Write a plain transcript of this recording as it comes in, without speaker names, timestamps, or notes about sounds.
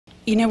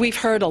You know, we've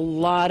heard a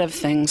lot of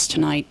things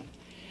tonight,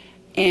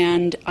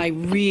 and I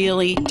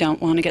really don't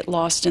want to get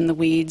lost in the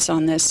weeds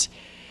on this.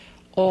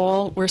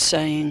 All we're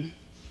saying,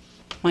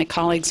 my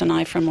colleagues and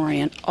I from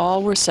Orient,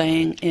 all we're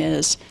saying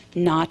is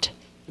not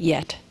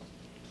yet.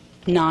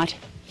 Not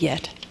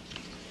yet.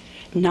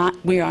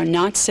 We are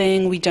not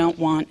saying we don't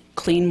want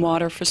clean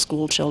water for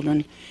school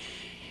children.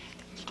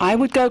 I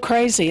would go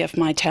crazy if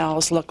my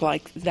towels looked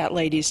like that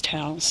lady's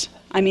towels.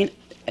 I mean,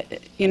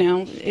 you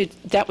know,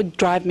 that would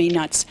drive me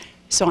nuts.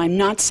 So I'm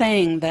not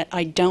saying that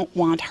I don't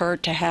want her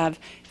to have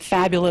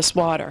fabulous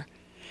water.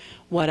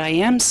 What I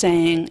am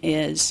saying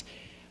is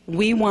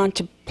we want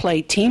to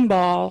play team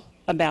ball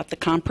about the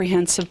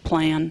comprehensive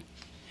plan.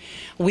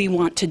 We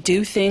want to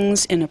do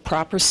things in a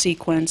proper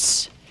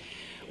sequence.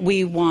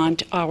 We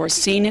want our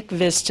scenic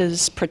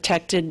vistas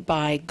protected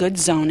by good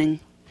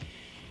zoning.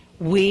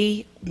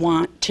 We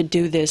want to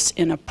do this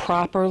in a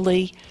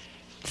properly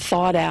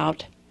thought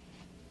out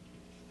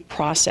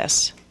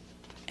process.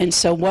 And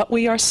so what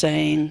we are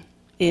saying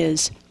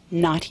is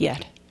not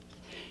yet.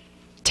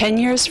 10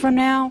 years from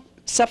now,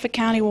 Suffolk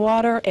County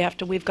Water,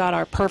 after we've got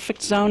our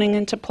perfect zoning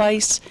into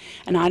place,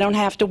 and I don't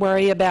have to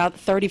worry about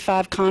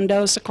 35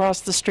 condos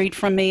across the street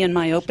from me in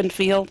my open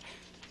field,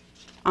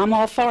 I'm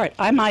all for it.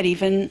 I might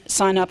even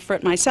sign up for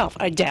it myself.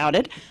 I doubt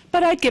it,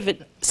 but I'd give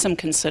it some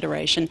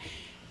consideration.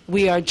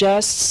 We are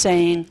just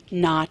saying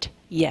not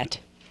yet.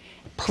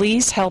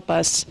 Please help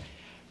us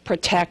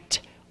protect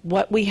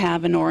what we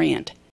have in Orient.